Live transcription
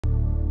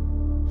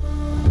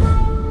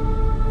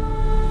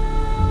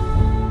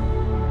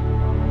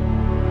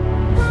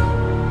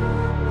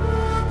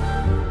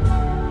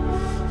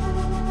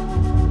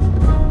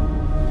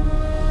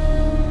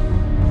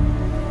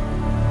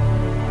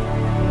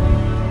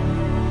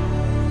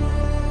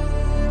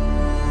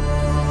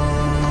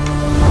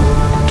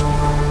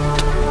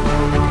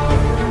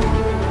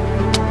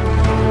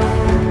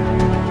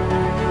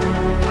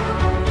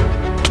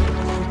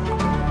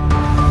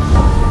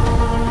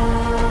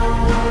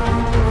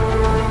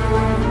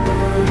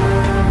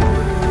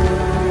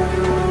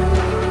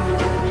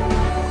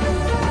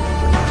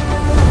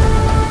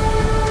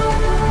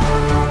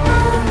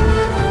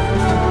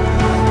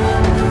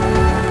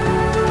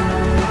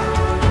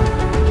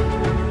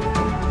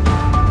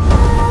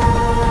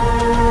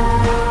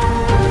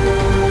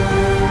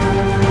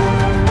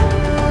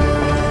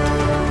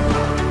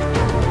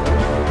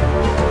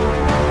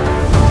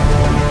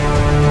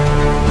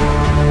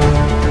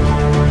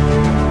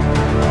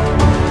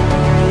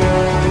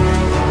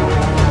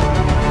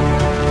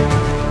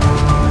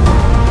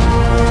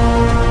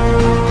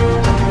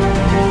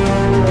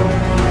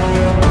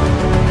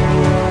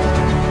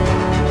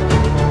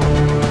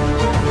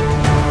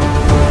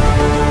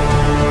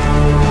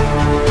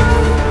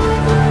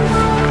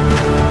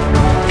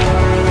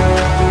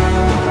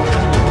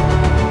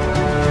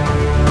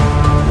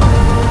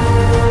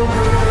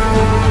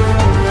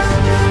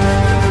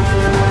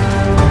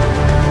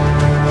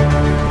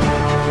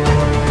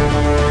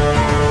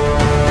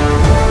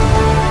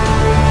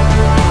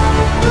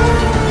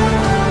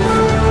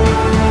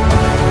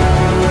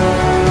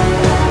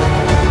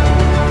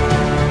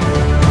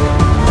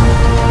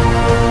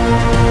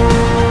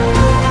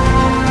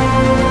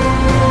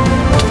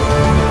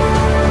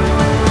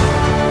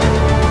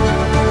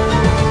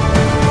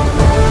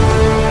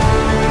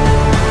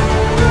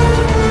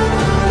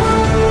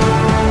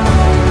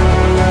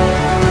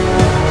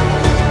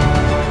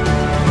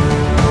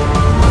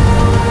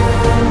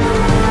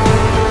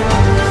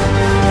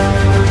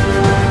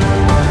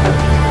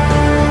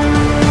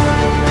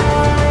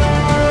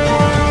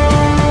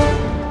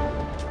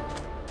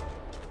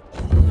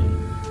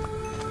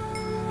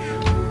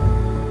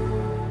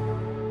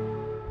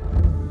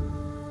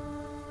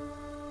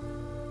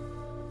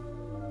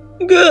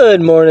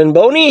Good morning,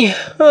 Boney.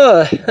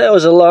 Oh, that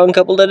was a long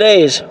couple of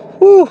days.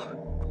 Whew.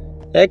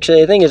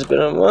 Actually, I think it's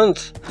been a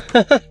month.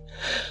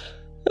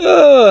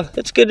 Oh,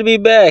 it's good to be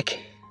back.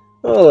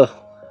 Oh,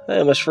 I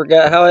almost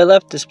forgot how I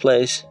left this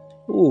place.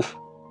 Ooh,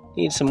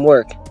 need some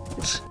work.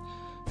 Let's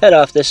head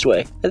off this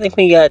way. I think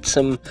we got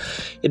some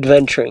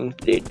adventuring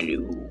to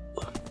do.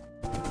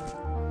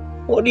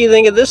 What do you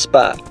think of this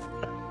spot?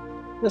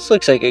 This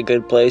looks like a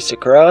good place to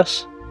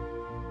cross.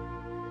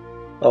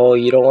 Oh,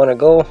 you don't want to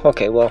go?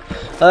 Okay, well,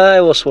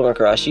 I will swim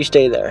across. You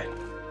stay there.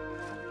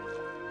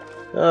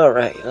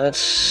 Alright, let's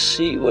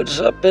see what's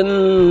up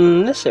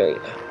in this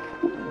area.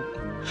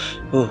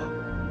 Ooh.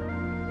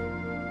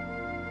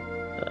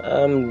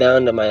 I'm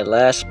down to my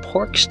last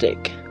pork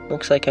steak.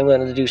 Looks like I'm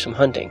going to do some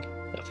hunting.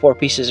 4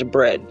 pieces of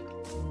bread.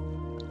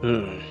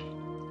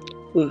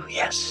 Ooh,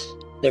 yes.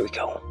 There we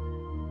go.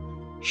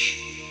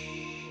 Shh.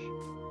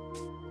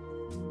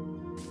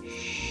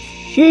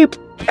 Sheep!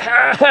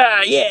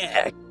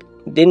 Yeah!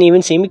 Didn't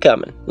even see me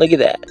coming. Look at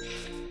that.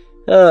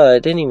 Oh,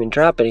 it didn't even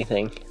drop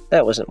anything.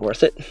 That wasn't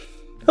worth it.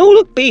 Oh,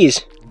 look,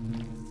 bees!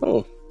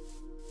 Oh.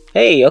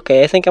 Hey,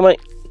 okay, I think I might...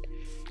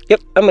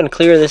 Yep, I'm going to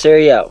clear this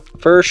area out.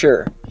 For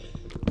sure.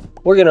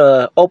 We're going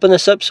to open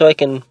this up so I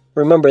can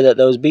remember that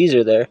those bees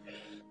are there.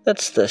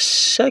 That's the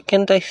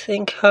second, I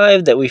think,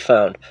 hive that we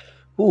found.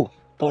 Ooh,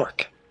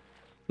 pork.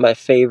 My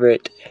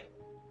favorite.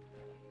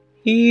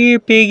 Here,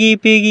 piggy,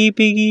 piggy,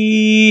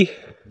 piggy.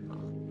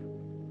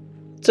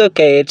 It's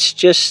okay, it's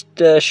just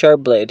a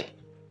sharp blade.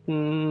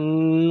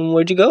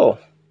 Where'd you go?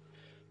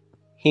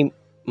 He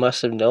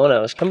must have known I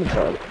was coming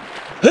for him.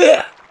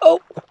 Oh!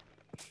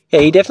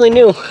 Yeah, he definitely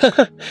knew.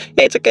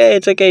 Hey, it's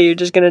okay, you're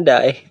just gonna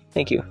die.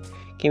 Thank you.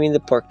 Give me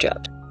the pork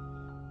chops.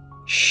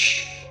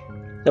 Shh.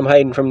 I'm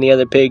hiding from the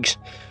other pigs.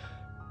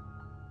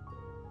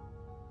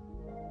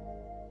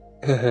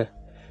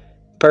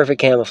 Perfect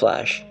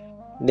camouflage.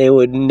 They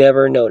would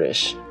never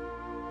notice.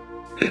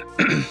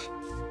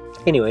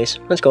 Anyways,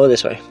 let's go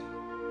this way.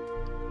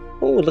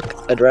 Oh,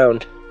 look, I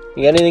drowned.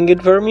 You got anything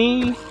good for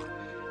me?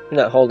 You're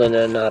not holding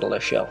a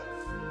nautilus shell.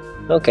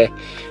 Okay,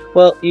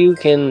 well, you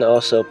can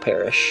also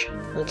perish.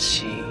 Let's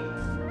see.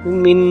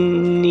 We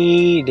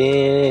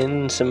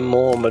needing some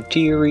more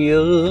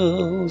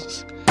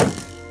materials.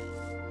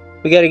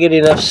 We gotta get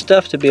enough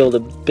stuff to be able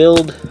to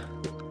build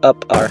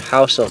up our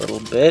house a little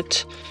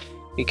bit,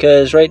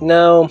 because right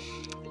now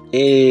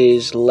it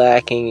is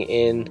lacking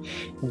in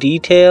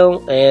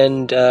detail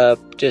and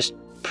just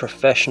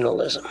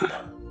professionalism.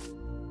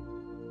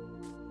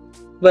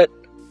 But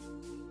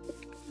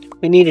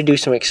we need to do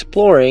some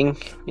exploring.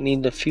 We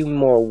need a few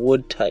more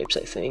wood types,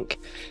 I think.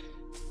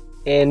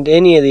 And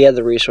any of the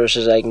other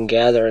resources I can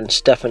gather and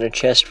stuff in a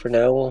chest for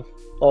now will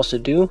also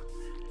do.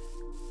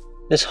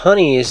 This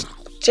honey is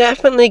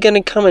definitely going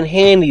to come in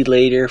handy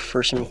later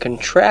for some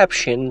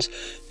contraptions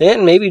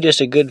and maybe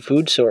just a good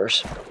food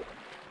source.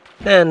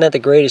 Not the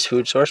greatest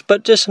food source,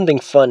 but just something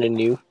fun and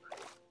new.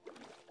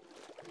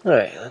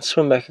 Alright, let's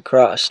swim back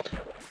across.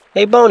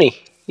 Hey,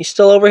 Boney, you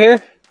still over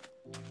here?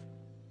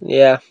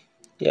 Yeah,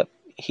 yep,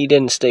 he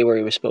didn't stay where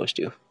he was supposed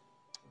to.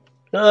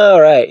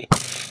 Alright.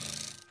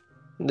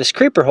 This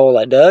creeper hole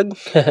I dug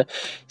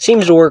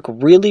seems to work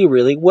really,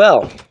 really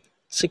well.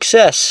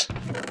 Success.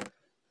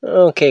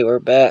 Okay, we're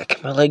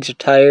back. My legs are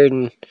tired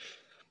and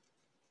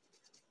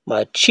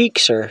my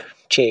cheeks are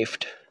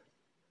chafed.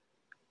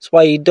 That's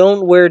why you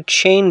don't wear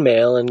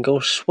chainmail and go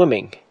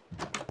swimming.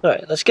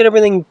 Alright, let's get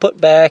everything put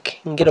back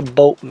and get a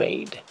boat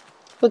made.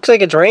 Looks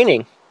like it's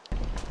raining.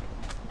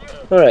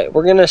 Alright,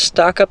 we're going to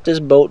stock up this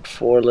boat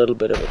for a little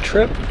bit of a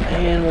trip,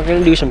 and we're going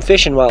to do some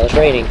fishing while it's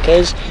raining,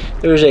 because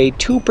there's a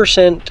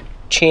 2%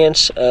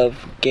 chance of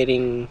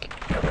getting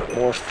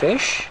more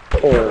fish,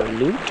 or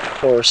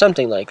loot, or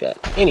something like that.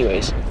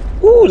 Anyways,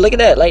 ooh, look at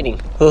that, lightning.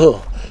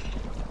 Oh,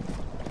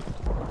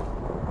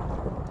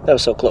 that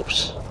was so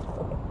close.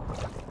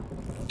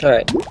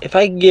 Alright, if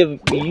I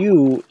give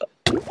you,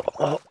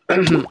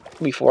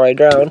 before I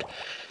drowned,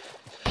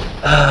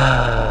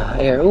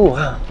 air, ooh,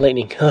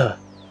 lightning,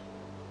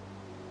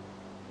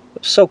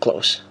 so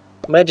close.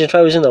 Imagine if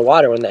I was in the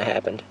water when that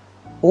happened.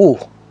 Ooh,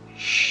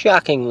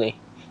 shockingly.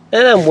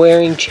 And I'm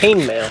wearing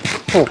chainmail.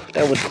 Oh,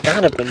 that would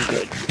not have been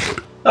good.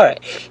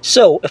 Alright,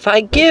 so if I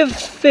give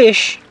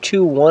fish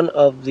to one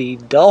of the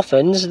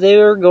dolphins,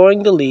 they're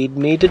going to lead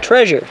me to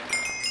treasure.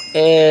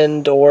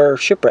 And or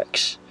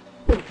shipwrecks.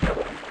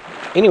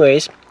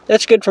 Anyways,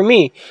 that's good for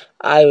me.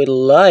 I would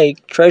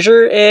like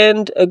treasure,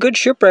 and a good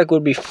shipwreck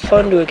would be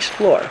fun to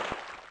explore.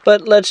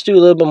 But let's do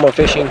a little bit more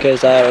fishing,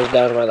 because I was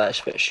down to my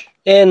last fish.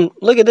 And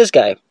look at this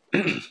guy.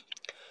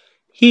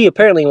 He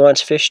apparently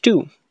wants fish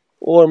too.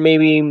 Or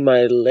maybe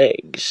my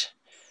legs.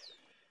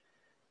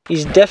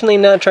 He's definitely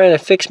not trying to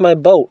fix my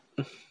boat.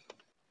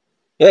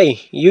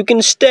 Hey, you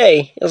can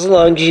stay as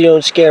long as you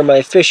don't scare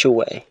my fish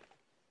away.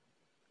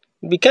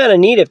 It'd be kind of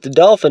neat if the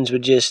dolphins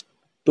would just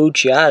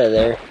boot you out of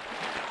there.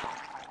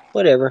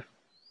 Whatever.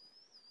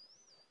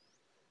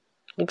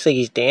 Looks like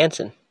he's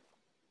dancing.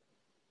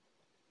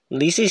 At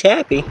least he's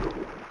happy.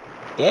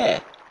 Yeah.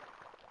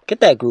 Get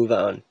that groove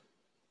on.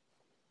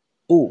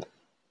 Ooh,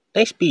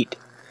 nice beat.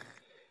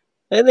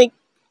 I think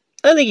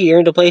you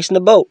earned a place in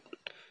the boat.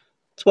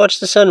 Let's watch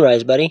the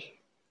sunrise, buddy.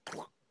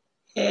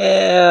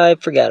 Yeah,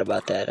 I forgot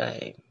about that.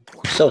 I'm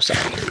so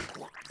sorry.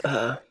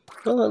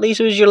 Well, at least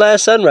it was your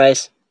last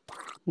sunrise.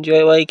 Enjoy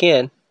it while you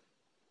can.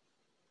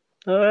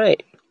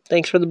 Alright,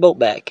 thanks for the boat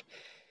back.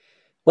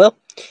 Well,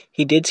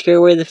 he did scare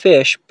away the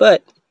fish,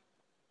 but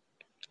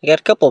I got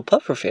a couple of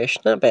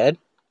pufferfish. Not bad.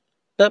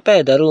 Not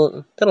bad.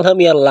 That'll help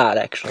me out a lot,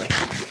 actually.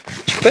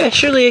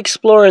 Especially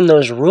exploring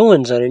those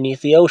ruins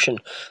underneath the ocean.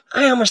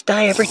 I almost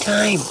die every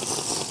time.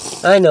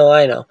 I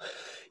know.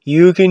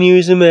 You can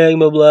use the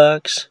magma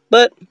blocks,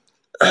 but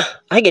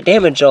I get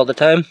damaged all the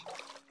time.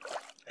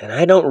 And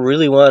I don't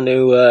really want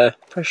to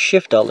press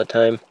shift all the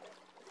time.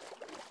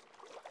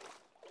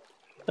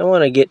 I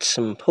want to get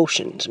some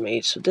potions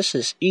made, so this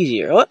is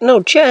easier. Oh,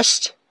 no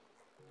chest!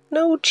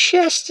 No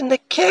chest in the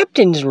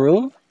captain's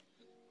room?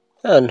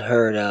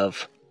 Unheard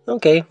of.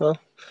 Okay, well,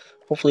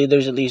 hopefully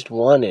there's at least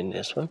one in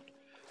this one.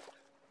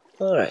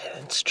 Alright,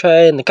 let's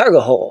try in the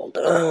cargo hold.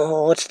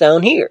 Oh, what's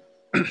down here?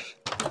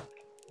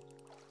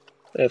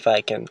 If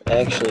I can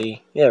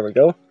actually... There we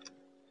go.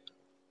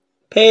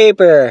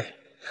 Paper!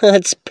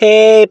 It's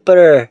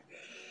paper!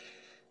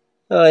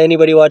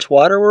 Anybody watch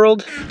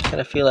Waterworld?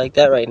 Kinda feel like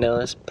that right now.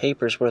 This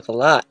paper's worth a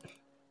lot.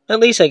 At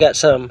least I got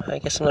some. I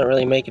guess I'm not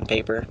really making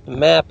paper. A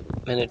map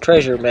and a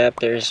treasure map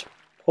there's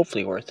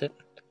hopefully worth it.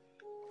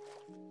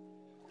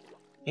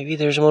 Maybe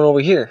there's one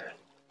over here.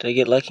 Did I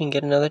get lucky and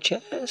get another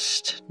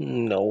chest?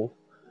 No.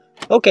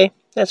 Okay,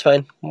 that's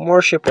fine.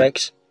 More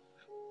shipwrecks.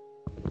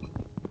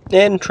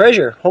 And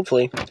treasure,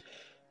 hopefully.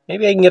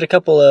 Maybe I can get a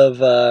couple of,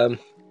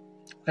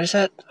 what is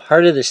that?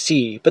 Heart of the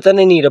Sea. But then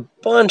I need a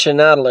bunch of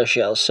nautilus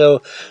shells,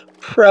 so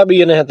probably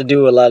gonna have to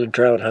do a lot of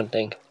drown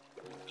hunting.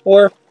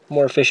 Or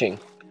more fishing.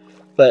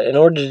 But in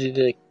order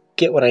to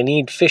get what I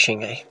need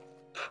fishing, I'm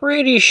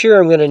pretty sure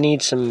I'm gonna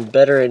need some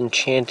better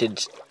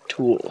enchanted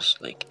tools,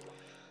 like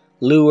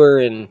lure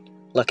and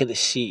luck of the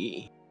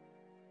sea.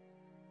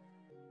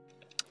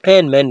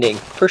 And mending,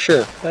 for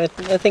sure. I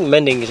think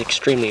mending is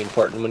extremely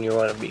important when you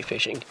want to be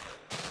fishing.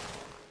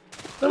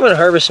 I'm going to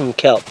harvest some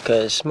kelp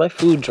because my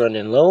food's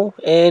running low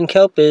and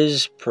kelp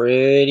is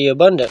pretty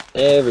abundant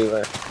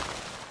everywhere.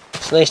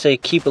 It's nice to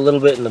keep a little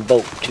bit in the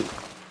boat too,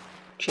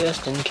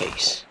 just in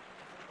case.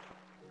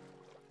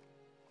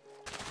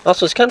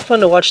 Also, it's kind of fun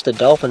to watch the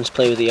dolphins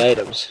play with the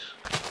items.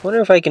 I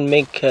wonder if I can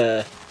make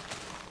that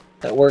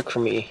work for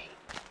me.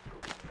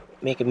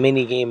 Make a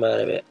mini game out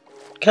of it.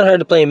 Kind of hard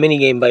to play a mini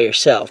game by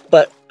yourself,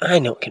 but I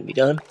know it can be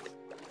done.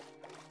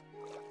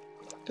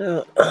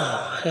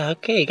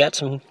 Okay, got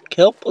some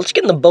kelp. Let's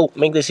get in the boat,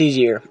 make this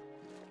easier.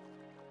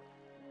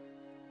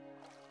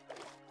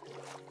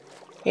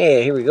 Yeah,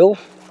 here we go.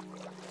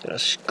 Gonna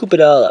scoop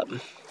it all up.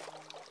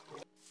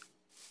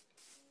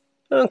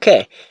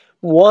 Okay,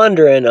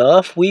 wandering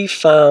off, we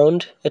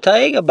found a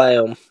taiga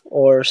biome,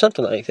 or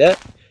something like that.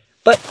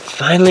 But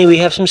finally we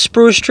have some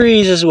spruce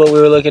trees, is what we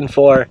were looking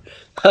for.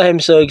 I'm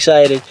so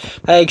excited.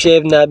 I actually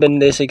have not been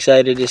this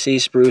excited to see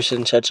spruce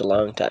in such a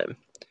long time.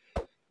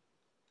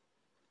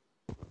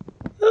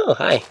 Oh,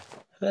 hi.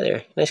 Hi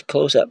there. Nice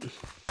close-up.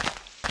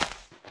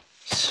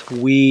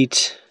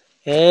 Sweet.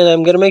 And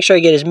I'm going to make sure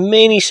I get as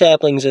many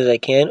saplings as I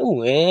can.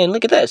 Ooh, and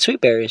look at that. Sweet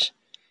berries.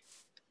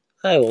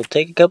 I will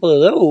take a couple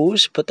of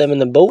those, put them in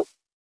the boat.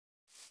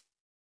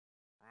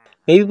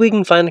 Maybe we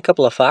can find a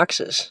couple of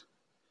foxes.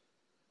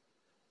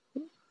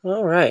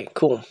 Alright,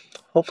 cool.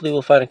 Hopefully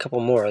we'll find a couple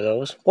more of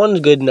those.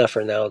 One's good enough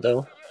for now,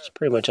 though. That's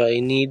pretty much all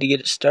you need to get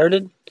it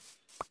started.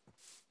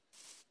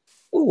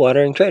 Ooh,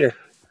 wandering trader.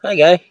 Hi,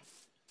 guy.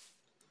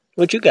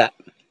 What you got?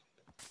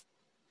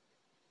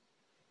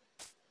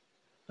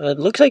 It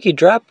looks like you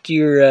dropped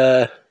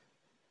your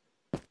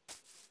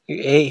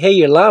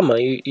your llama.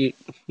 You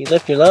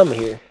left your llama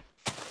here.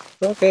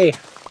 Okay,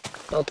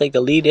 I'll take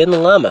the lead in the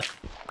llama.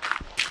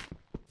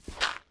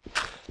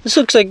 This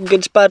looks like a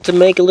good spot to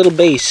make a little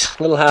base,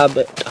 a little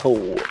hobbit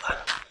hole.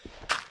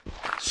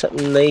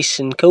 Something nice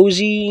and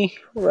cozy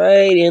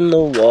right in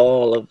the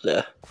wall of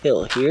the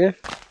hill here.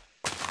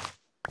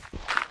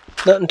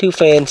 Nothing too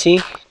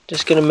fancy.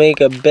 Just gonna make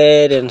a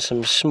bed and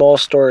some small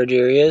storage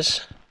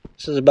areas.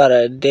 This is about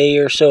a day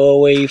or so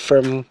away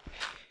from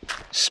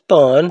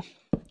spawn.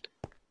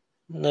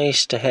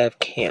 Nice to have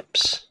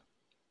camps.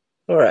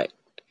 Alright.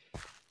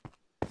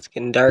 It's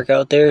getting dark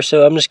out there,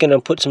 so I'm just gonna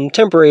put some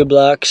temporary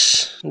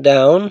blocks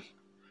down.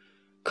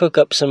 Cook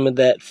up some of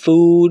that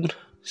food.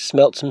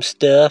 Smelt some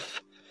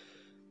stuff.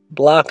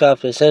 Block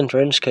off this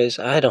entrance, because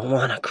I don't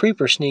want a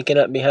creeper sneaking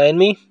up behind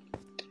me.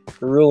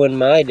 Ruin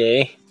my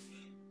day.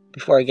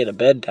 Before I get a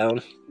bed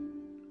down.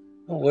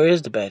 Oh, where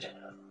is the bed?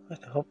 I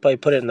hope I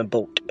put it in the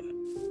boat.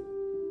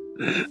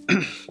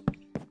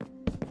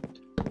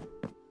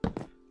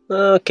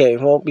 Okay,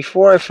 well,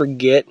 before I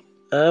forget,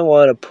 I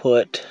want to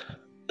put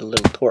a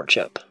little torch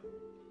up.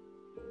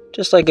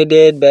 Just like I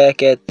did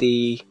back at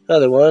the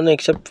other one,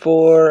 except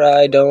for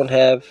I don't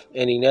have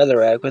any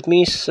netherrack with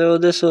me, so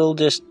this will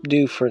just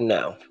do for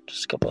now.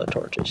 Just a couple of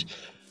torches.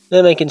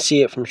 Then I can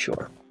see it from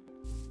shore.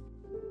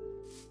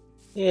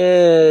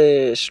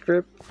 Yeah,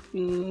 strip.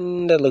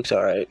 That looks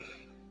alright.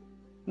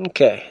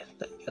 Okay,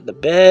 got the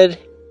bed.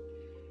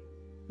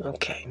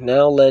 Okay,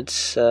 now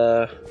let's,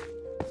 what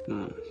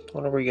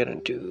are we gonna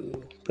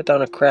do? Put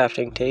down a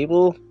crafting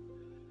table.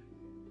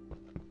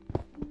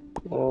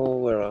 Oh,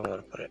 where do I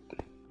want to put it?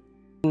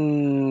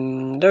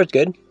 There's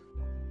good.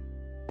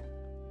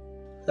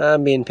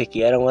 I'm being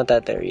picky. I don't want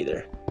that there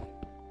either.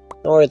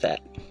 Or that.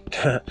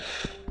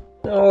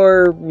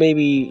 Or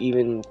maybe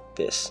even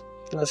this.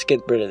 Let's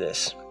get rid of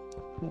this.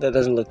 That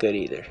doesn't look good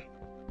either.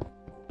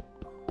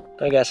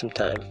 I got some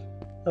time.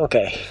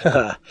 Okay.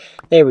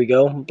 There we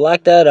go.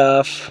 Block that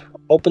off.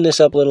 Open this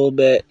up a little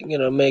bit. I'm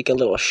gonna make a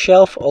little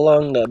shelf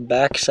along the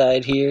back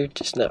side here.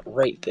 Just not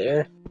right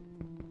there.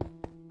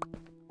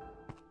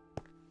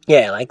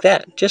 Yeah, like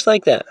that. Just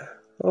like that.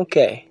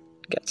 Okay.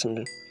 Got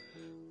some...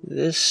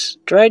 This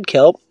dried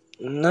kelp.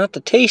 Not the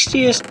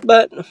tastiest,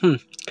 but...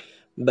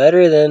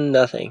 better than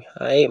nothing.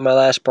 I ate my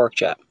last pork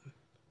chop.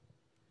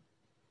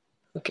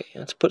 Okay,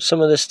 let's put some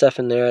of this stuff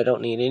in there. I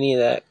don't need any of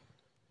that.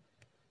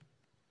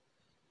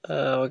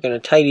 We're going to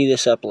tidy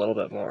this up a little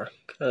bit more.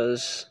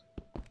 Because,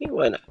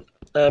 why not?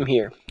 I'm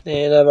here.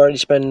 And I've already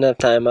spent enough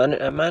time on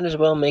it. I might as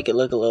well make it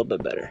look a little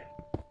bit better.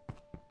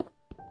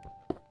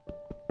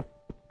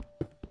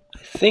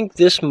 I think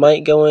this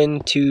might go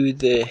into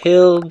the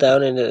hill,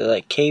 down into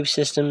like cave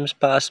systems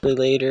possibly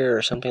later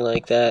or something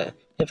like that.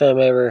 If I'm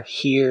ever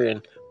here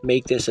and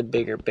make this a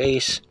bigger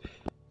base,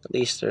 at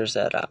least there's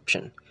that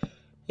option.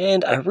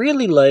 And I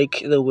really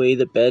like the way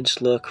the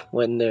beds look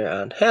when they're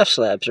on half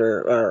slabs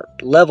or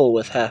level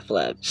with half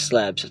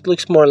slabs. It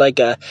looks more like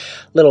a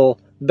little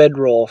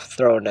bedroll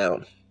thrown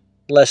down.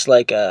 Less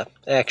like a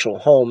actual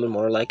home and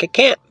more like a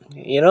camp,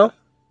 you know?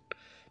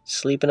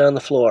 Sleeping on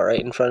the floor right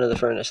in front of the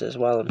furnaces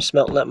while I'm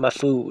smelting up my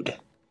food.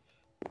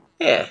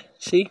 Yeah,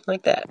 see?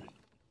 Like that.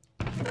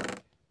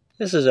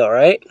 This is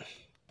alright.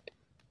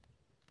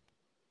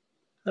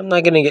 I'm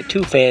not going to get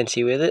too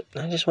fancy with it.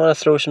 I just want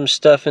to throw some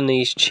stuff in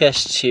these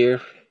chests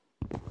here.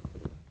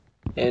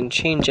 And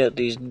change out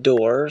these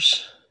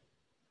doors.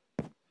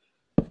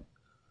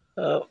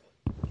 Oh,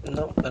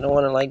 no, I don't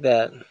want it like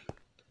that.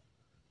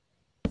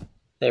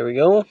 There we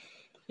go.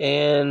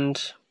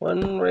 And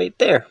one right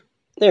there.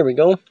 There we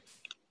go.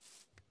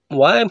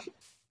 Why?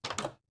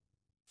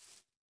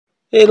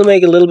 It'll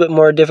make it a little bit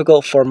more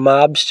difficult for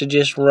mobs to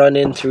just run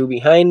in through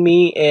behind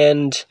me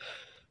and,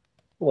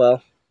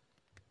 well,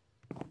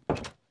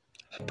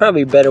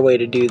 probably a better way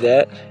to do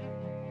that.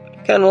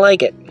 Kind of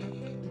like it.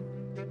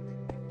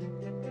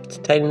 It's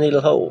a tiny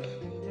little hole.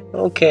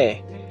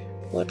 Okay,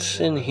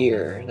 what's in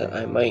here that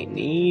I might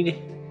need?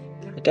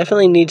 I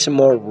definitely need some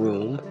more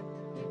room.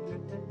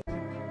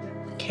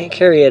 Can't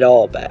carry it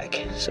all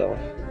back, so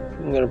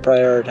I'm going to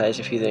prioritize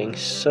a few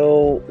things.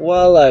 So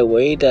while I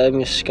wait,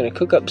 I'm just going to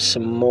cook up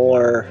some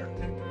more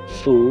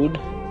food.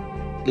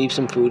 Leave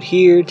some food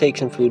here, take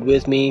some food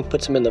with me,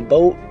 put some in the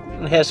boat,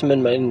 and have some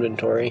in my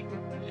inventory.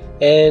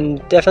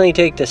 And definitely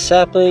take the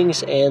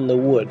saplings and the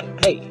wood.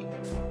 Hey!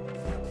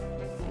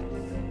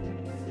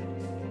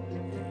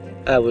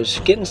 I was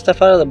getting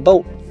stuff out of the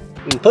boat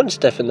and putting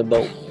stuff in the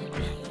boat.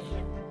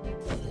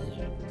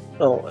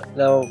 Oh,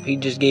 now he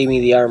just gave me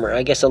the armor.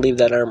 I guess I'll leave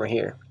that armor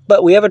here.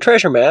 But we have a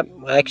treasure map.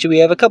 Actually, we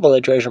have a couple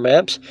of treasure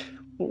maps.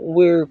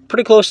 We're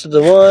pretty close to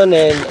the one,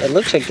 and it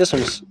looks like this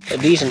one's a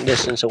decent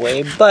distance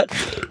away, but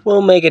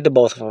we'll make it to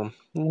both of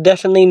them.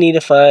 Definitely need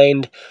to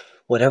find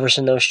whatever's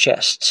in those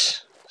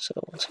chests. So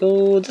let's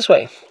go this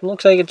way.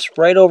 Looks like it's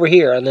right over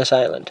here on this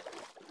island.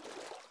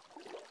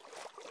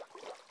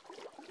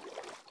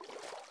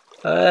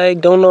 I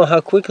don't know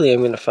how quickly I'm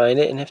going to find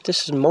it, and if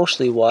this is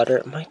mostly water,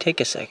 it might take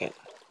a second.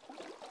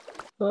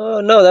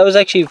 Oh no, that was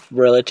actually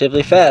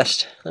relatively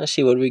fast. Let's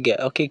see what we get.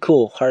 Okay,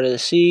 cool. Heart of the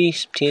Sea,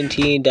 some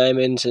TNT,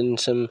 diamonds, and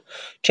some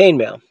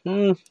chainmail.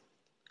 I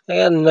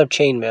got enough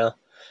chainmail. I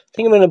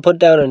think I'm going to put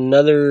down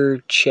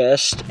another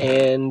chest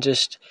and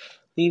just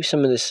leave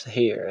some of this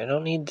here. I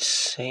don't need the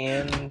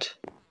sand.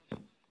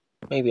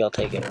 Maybe I'll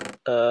take it.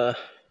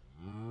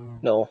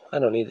 No, I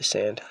don't need the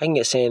sand. I can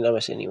get sand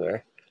almost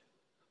anywhere.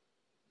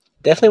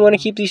 Definitely want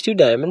to keep these 2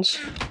 diamonds.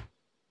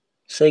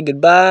 Say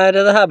goodbye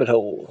to the hobbit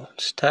hole.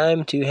 It's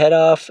time to head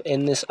off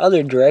in this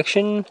other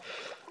direction,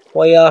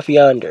 way off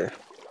yonder.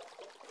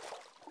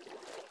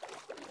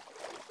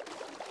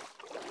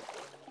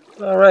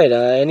 Alright,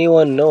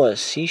 anyone know a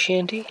sea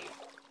shanty?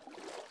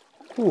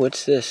 Ooh,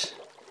 what's this?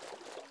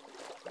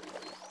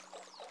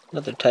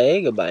 Another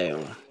taiga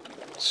biome.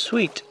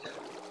 Sweet.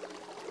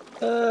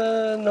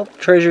 Nope,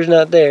 treasure's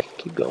not there.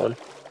 Keep going.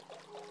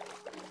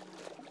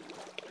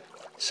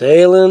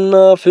 Sailing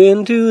off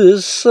into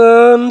the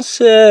sunset.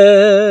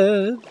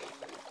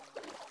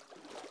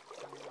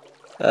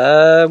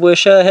 I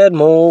wish I had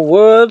more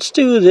words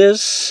to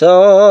this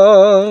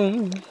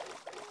song.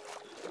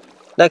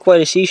 Not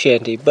quite a sea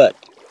shanty, but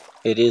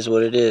it is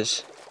what it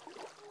is.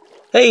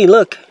 Hey,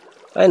 look!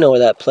 I know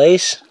that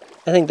place.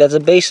 I think that's a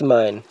base of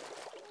mine.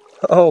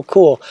 Oh,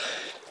 cool.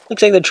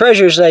 Looks like the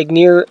treasure's like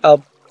near a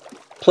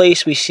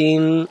place we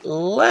seen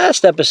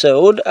last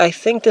episode. I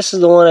think this is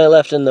the one I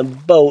left in the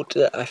boat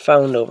that I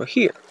found over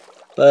here.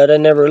 But I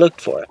never looked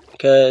for it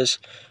because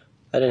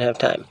I didn't have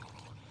time.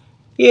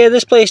 Yeah,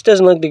 this place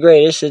doesn't look the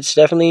greatest. It's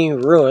definitely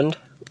ruined.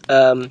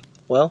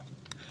 Well,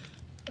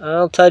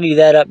 I'll tidy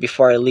that up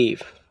before I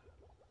leave.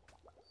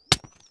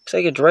 Looks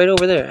like it's right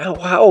over there. Oh,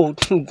 wow.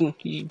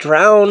 You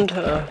drowned.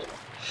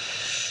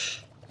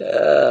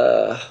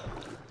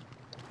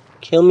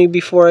 Kill me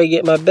before I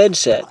get my bed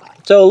set.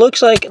 So it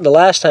looks like the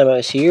last time I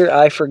was here,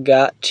 I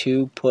forgot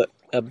to put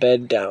a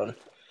bed down.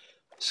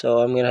 So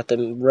I'm going to have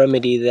to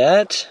remedy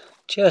that,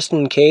 just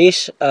in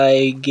case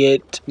I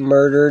get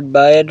murdered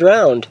by a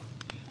drowned.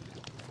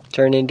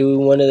 Turn into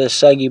one of the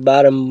Soggy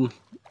Bottom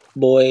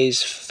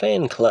Boys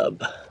fan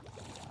club.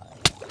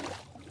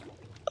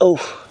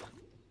 Oh.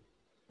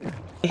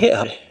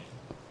 Yeah.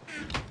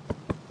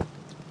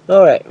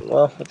 Alright,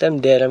 well, with them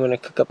dead, I'm going to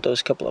cook up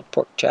those couple of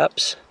pork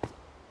chops.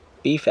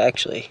 Beef,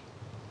 actually.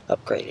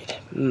 Upgraded.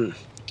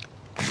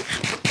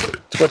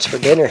 That's what's for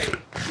dinner.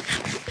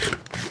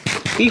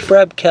 Beef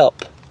wrapped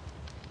kelp.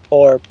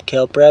 Or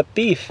kelp wrapped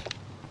beef.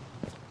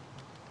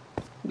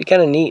 Be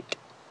kind of neat.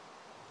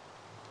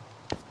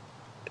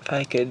 If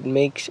I could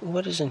make...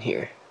 What is in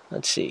here?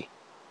 Let's see.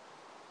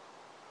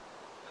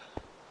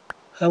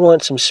 I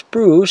want some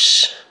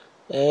spruce.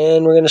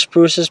 And we're going to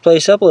spruce this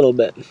place up a little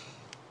bit.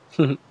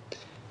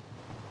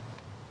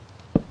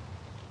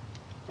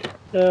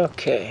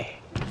 Okay.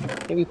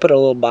 Maybe put a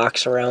little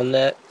box around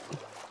that.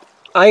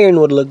 Iron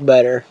would look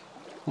better.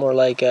 More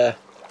like a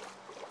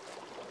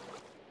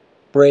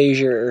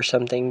brazier or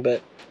something,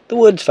 but the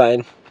wood's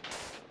fine.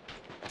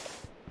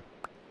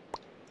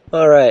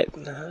 Alright.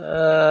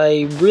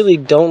 I really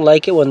don't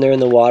like it when they're in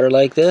the water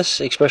like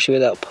this, especially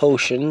without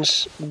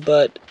potions,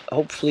 but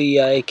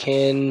hopefully I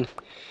can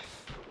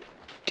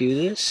do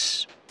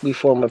this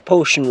before my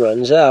potion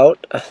runs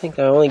out. I think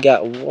I only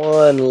got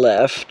one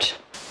left.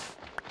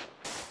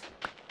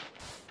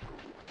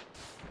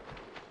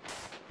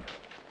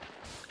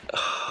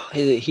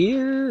 Is it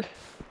here?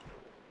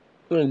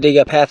 I'm gonna dig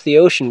up half the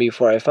ocean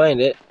before I find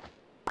it.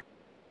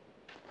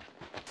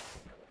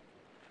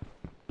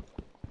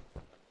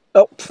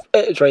 Oh,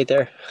 it's right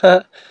there.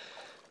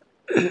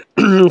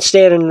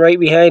 Standing right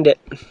behind it.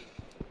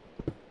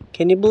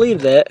 Can you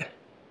believe that?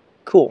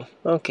 Cool.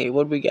 Okay,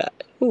 what do we got?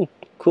 Ooh,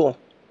 cool.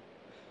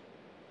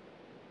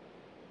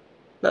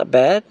 Not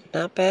bad.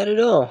 Not bad at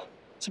all.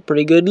 It's a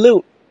pretty good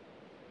loot.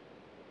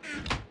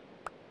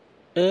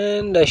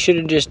 And I should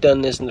have just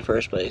done this in the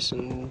first place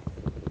and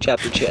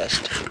chopped the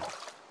chest.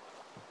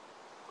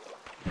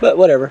 But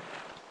whatever.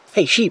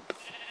 Hey, sheep.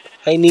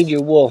 I need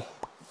your wool.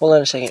 Hold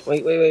on a second.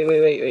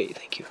 Wait.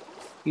 Thank you.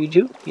 You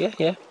too? Yeah.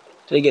 Did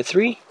I get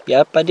 3?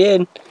 Yep, I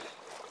did.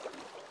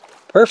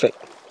 Perfect.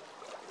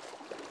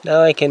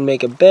 Now I can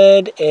make a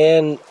bed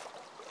and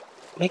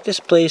make this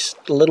place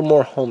a little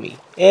more homey.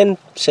 And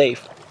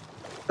safe.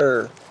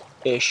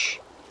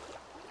 Ish.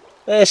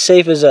 As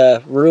safe as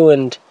a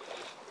ruined...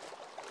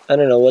 I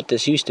don't know what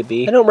this used to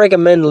be. I don't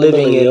recommend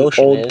living in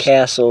old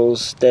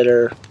castles that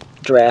are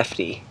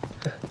drafty.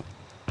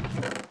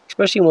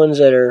 Especially ones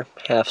that are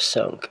half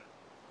sunk.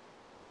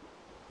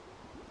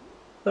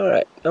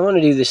 Alright, I want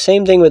to do the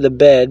same thing with the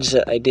beds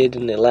that I did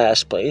in the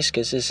last place,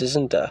 because this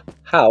isn't a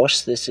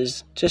house, this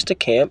is just a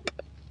camp.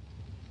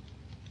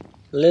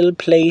 A little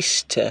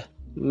place to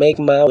make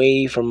my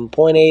way from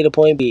point A to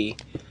point B.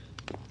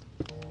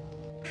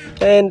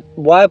 And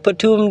why put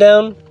 2 of them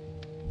down?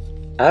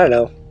 I don't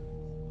know.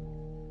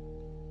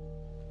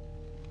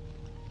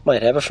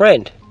 Might have a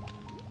friend.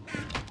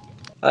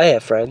 I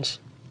have friends.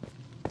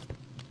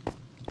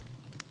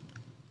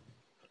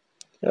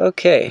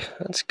 Okay,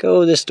 let's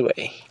go this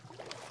way.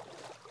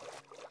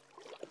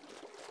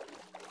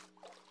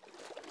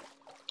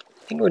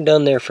 I think we're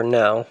done there for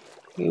now.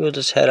 Maybe we'll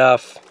just head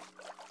off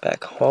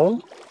back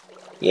home?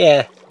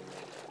 Yeah,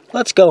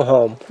 let's go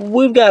home.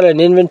 We've got an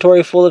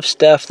inventory full of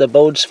stuff, the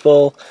boat's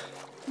full.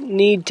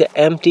 Need to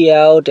empty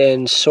out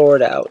and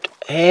sort out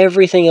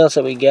everything else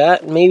that we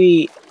got.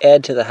 Maybe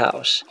add to the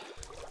house.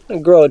 I'm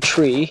gonna grow a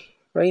tree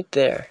right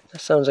there. That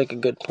sounds like a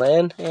good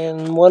plan.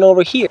 And one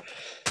over here.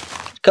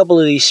 A couple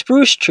of these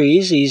spruce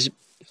trees, these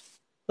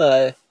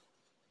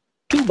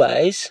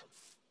 2x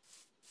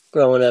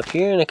growing up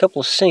here, and a couple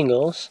of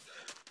singles.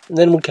 And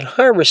then we can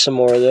harvest some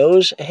more of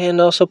those and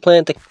also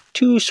plant the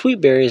 2 sweet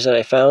berries that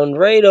I found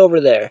right over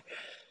there.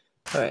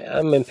 Alright,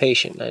 I'm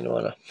impatient. I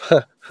want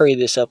to hurry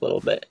this up a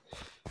little bit.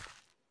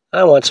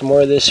 I want some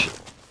more of this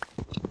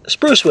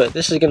spruce wood.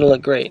 This is going to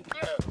look great.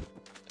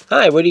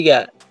 Hi, what do you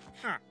got?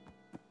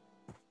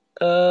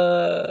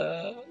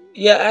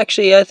 Yeah,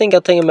 actually, I think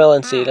I'll take a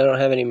melon seed. I don't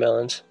have any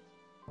melons.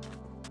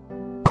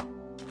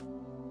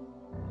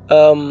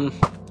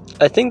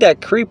 I think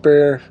that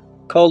creeper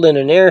called in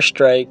an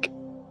airstrike.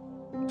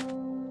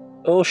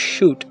 Oh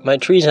shoot, my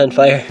tree's on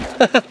fire.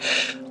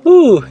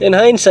 Ooh, in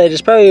hindsight,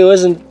 it probably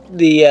wasn't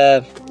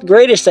the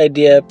greatest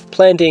idea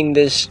planting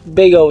this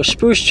big old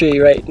spruce tree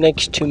right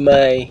next to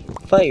my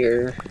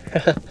fire.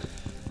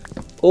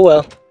 Oh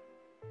well.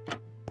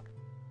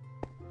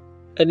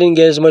 I didn't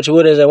get as much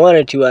wood as I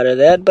wanted to out of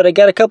that, but I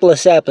got a couple of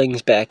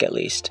saplings back at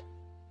least.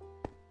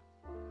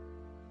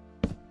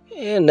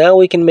 And now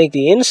we can make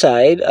the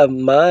inside of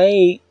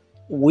my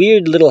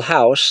weird little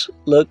house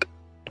look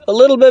a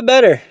little bit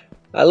better.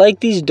 I like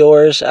these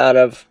doors out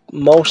of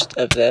most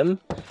of them.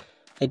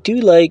 I do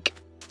like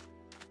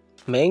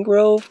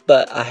mangrove,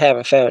 but I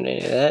haven't found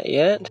any of that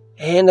yet.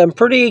 And I'm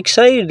pretty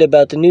excited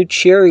about the new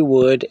cherry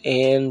wood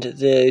and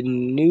the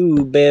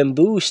new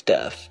bamboo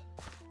stuff.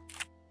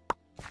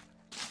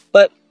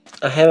 But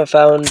I haven't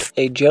found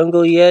a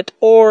jungle yet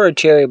or a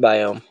cherry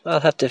biome. I'll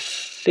have to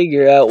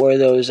figure out where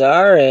those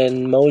are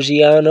and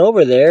mosey on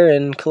over there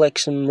and collect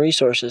some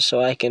resources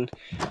so I can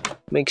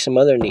make some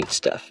other neat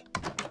stuff.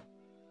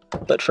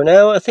 But for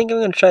now, I think I'm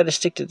going to try to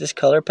stick to this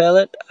color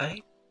palette.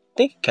 I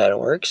think it kind of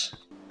works.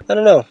 I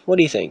don't know. What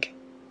do you think?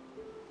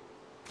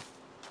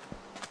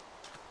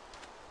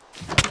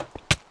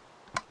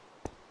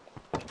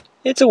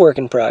 It's a work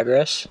in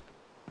progress.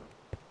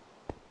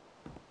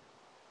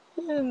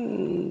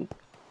 And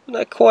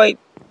not quite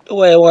the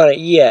way I want it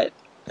yet.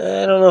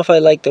 I don't know if I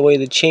like the way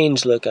the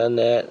chains look on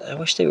that. I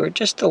wish they were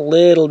just a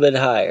little bit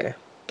higher.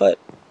 But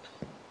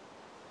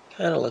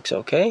kind of looks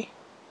okay.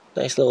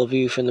 Nice little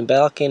view from the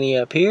balcony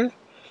up here.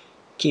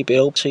 Keep it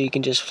open so you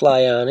can just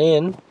fly on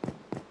in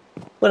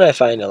when I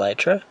find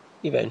elytra,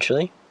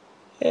 eventually.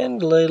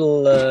 And a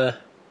little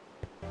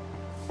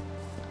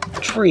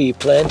tree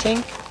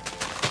planting.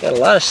 Got a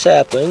lot of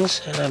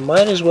saplings, and I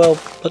might as well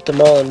put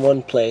them all in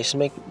one place and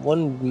make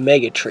one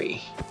mega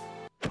tree.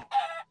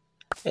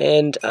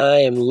 And I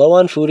am low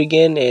on food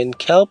again, and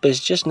kelp is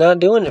just not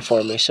doing it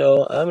for me,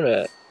 so I'm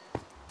gonna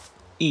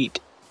eat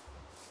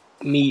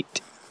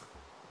meat.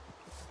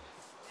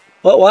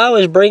 But while I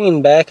was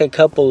bringing back a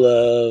couple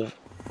of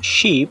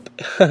sheep,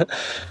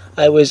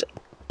 I was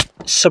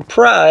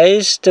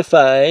surprised to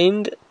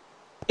find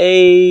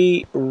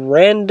a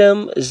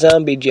random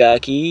zombie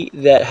jockey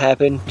that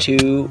happened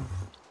to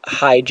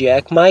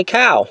hijack my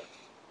cow.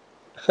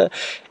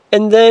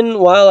 And then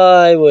while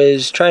I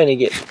was trying to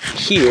get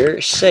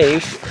here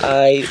safe,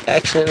 I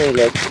accidentally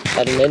looked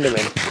at an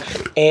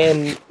enderman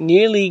and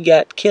nearly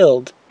got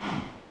killed.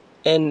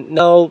 And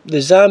now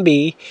the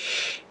zombie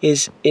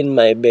is in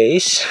my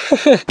base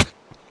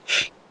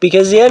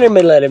because the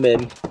enderman let him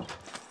in.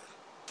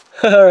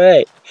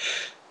 Alright.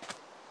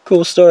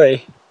 Cool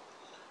story.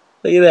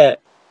 Look at that.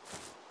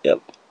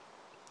 Yep.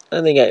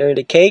 I think I earned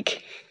a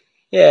cake.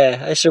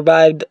 Yeah, I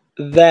survived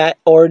that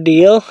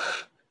ordeal.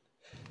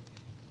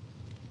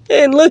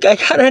 And look, I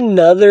got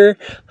another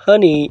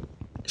honey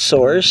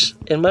source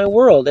in my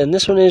world, and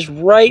this one is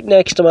right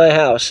next to my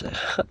house.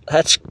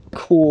 That's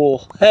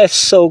cool. That's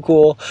so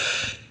cool.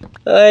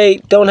 I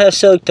don't have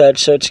silk touch,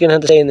 so it's gonna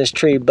have to stay in this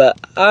tree, but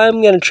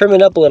I'm gonna trim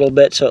it up a little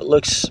bit so it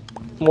looks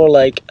more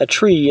like a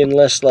tree and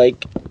less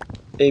like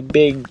a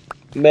big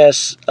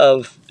mess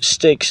of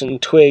sticks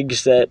and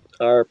twigs that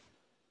are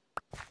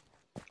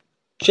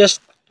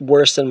just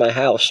worse than my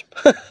house.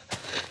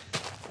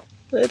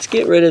 Let's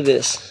get rid of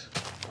this.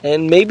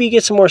 And maybe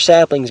get some more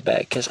saplings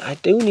back, because I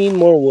do need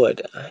more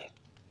wood. I'm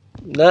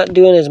not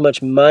doing as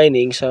much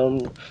mining, so I'm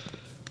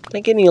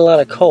not getting a lot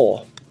of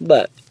coal.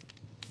 But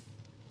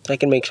I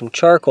can make some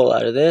charcoal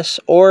out of this,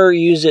 or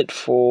use it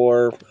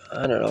for,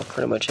 I don't know,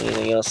 pretty much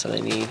anything else that I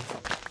need.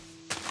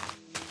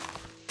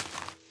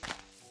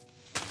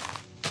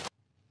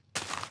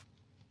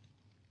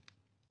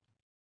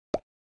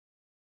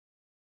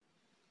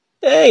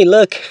 Hey,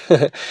 look!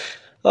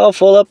 All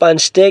full up on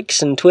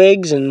sticks and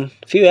twigs and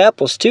a few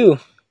apples too.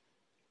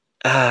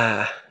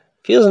 Ah,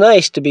 feels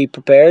nice to be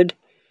prepared.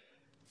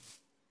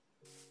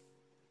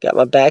 Got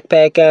my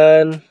backpack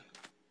on.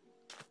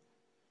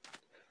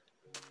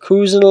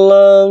 Cruising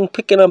along,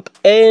 picking up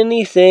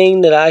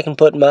anything that I can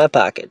put in my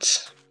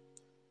pockets.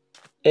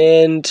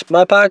 And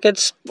my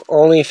pockets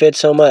only fit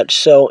so much,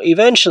 so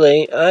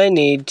eventually I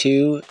need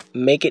to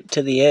make it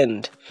to the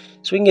end.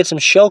 So we can get some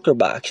shulker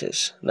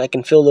boxes, and I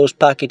can fill those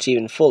pockets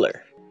even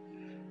fuller.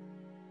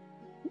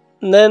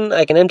 And then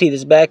I can empty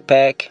this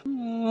backpack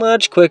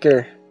much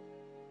quicker.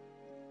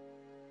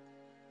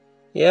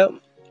 Yep.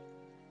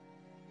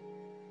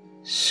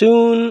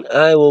 Soon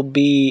I will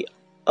be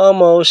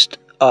almost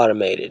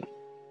automated.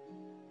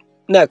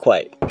 Not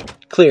quite.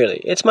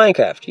 Clearly. It's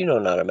Minecraft. You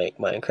don't know how to make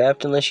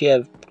Minecraft unless you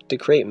have the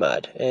Create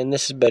mod. And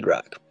this is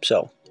Bedrock.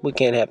 So we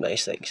can't have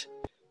nice things.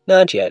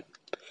 Not yet.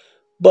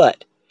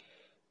 But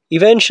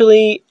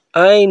eventually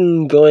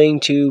I'm going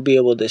to be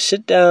able to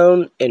sit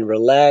down and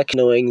relax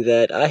knowing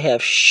that I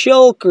have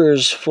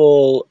shulkers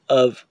full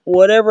of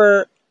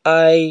whatever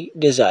I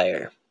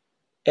desire.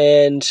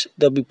 And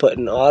they'll be put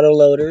in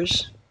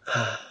autoloaders.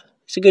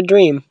 It's a good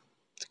dream.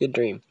 It's a good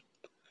dream.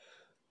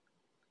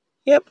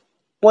 Yep,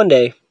 one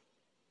day.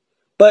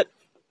 But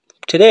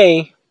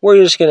today, we're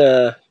just going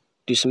to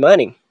do some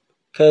mining.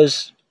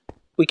 Because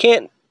we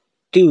can't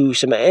do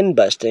some end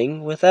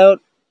busting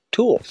without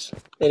tools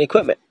and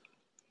equipment.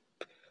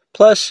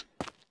 Plus,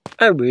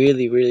 I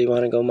really, really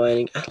want to go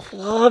mining. I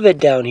love it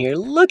down here.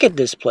 Look at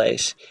this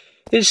place.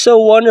 It's so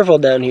wonderful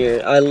down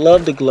here. I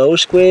love the glow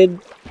squid,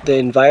 the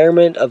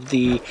environment of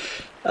the,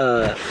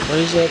 what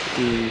is it?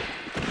 The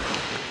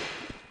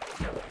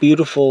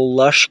beautiful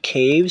lush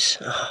caves.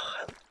 Oh,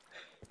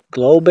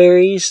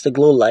 glowberries, the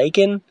glow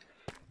lichen.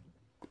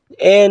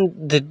 And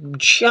the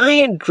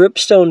giant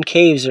dripstone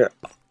caves are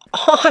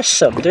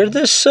awesome. They're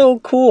just so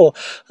cool.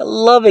 I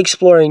love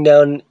exploring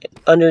down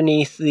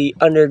underneath the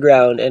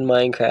underground in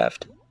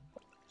Minecraft.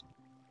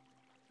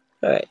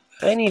 Alright,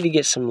 I need to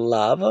get some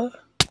lava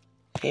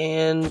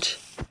and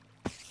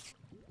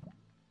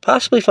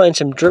possibly find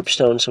some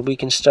dripstone so we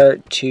can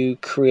start to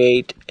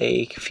create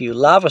a few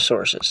lava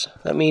sources.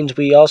 That means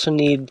we also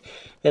need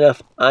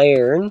enough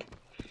iron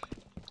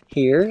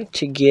here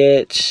to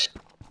get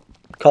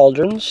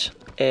cauldrons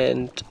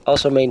and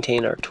also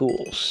maintain our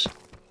tools.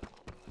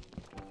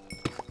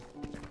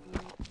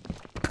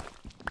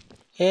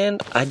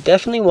 And I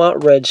definitely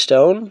want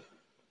redstone.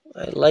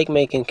 I like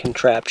making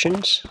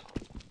contraptions.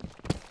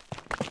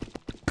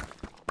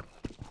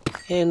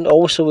 And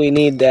also we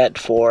need that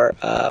for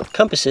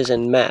compasses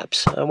and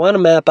maps. I want to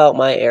map out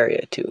my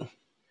area too.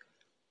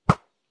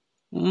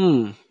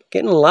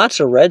 Getting lots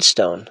of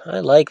redstone.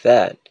 I like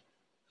that.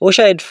 I wish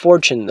I had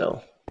fortune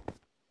though.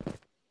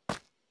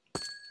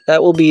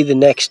 That will be the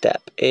next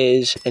step,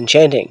 is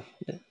enchanting.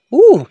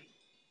 Ooh,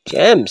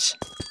 gems.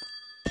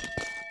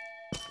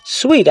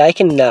 Sweet, I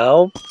can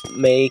now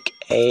make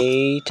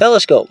a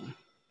telescope.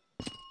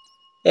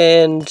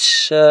 And,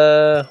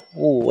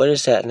 what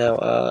is that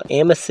now?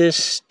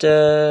 Amethyst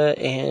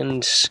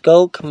and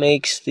Skulk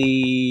makes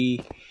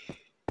the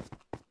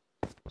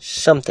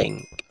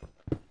something.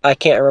 I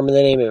can't remember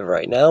the name of it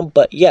right now,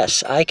 but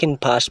yes, I can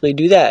possibly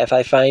do that if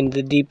I find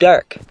the Deep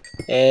Dark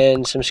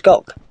and some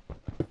Skulk.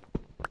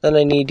 Then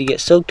I need to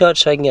get Silk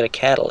Touch so I can get a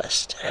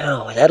Catalyst.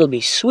 Oh, that'll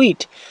be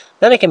sweet.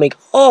 Then I can make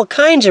all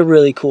kinds of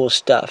really cool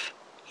stuff.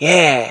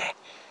 Yeah!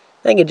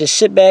 I can just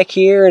sit back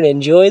here and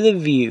enjoy the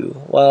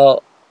view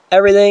while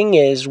everything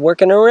is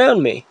working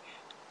around me.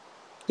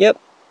 Yep,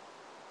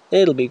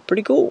 it'll be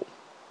pretty cool.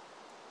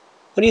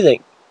 What do you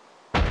think?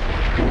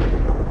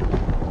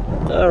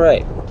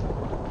 Alright.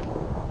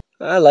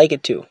 I like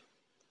it too.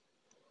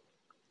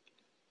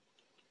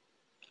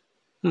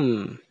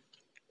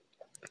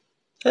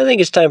 I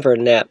think it's time for a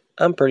nap.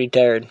 I'm pretty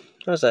tired.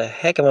 That was a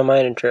heck of a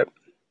mining trip.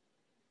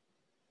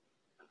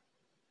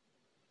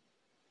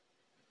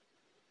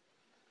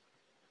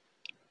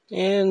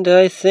 And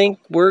I think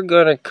we're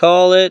gonna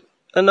call it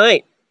a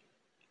night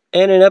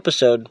and an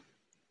episode.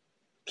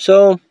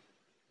 So,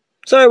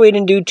 sorry we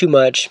didn't do too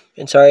much,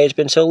 and sorry it's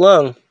been so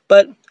long,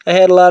 but I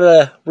had a lot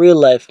of real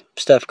life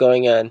stuff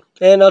going on,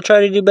 and I'll try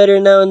to do better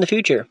now in the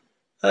future.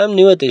 I'm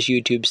new at this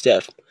YouTube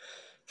stuff.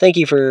 Thank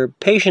you for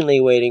patiently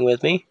waiting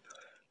with me,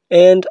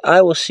 and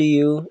I will see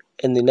you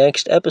in the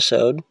next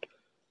episode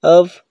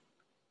of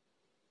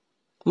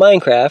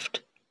Minecraft,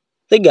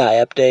 the Guy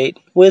Update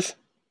with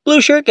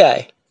Blue Shirt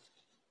Guy.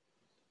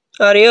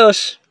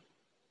 Adios.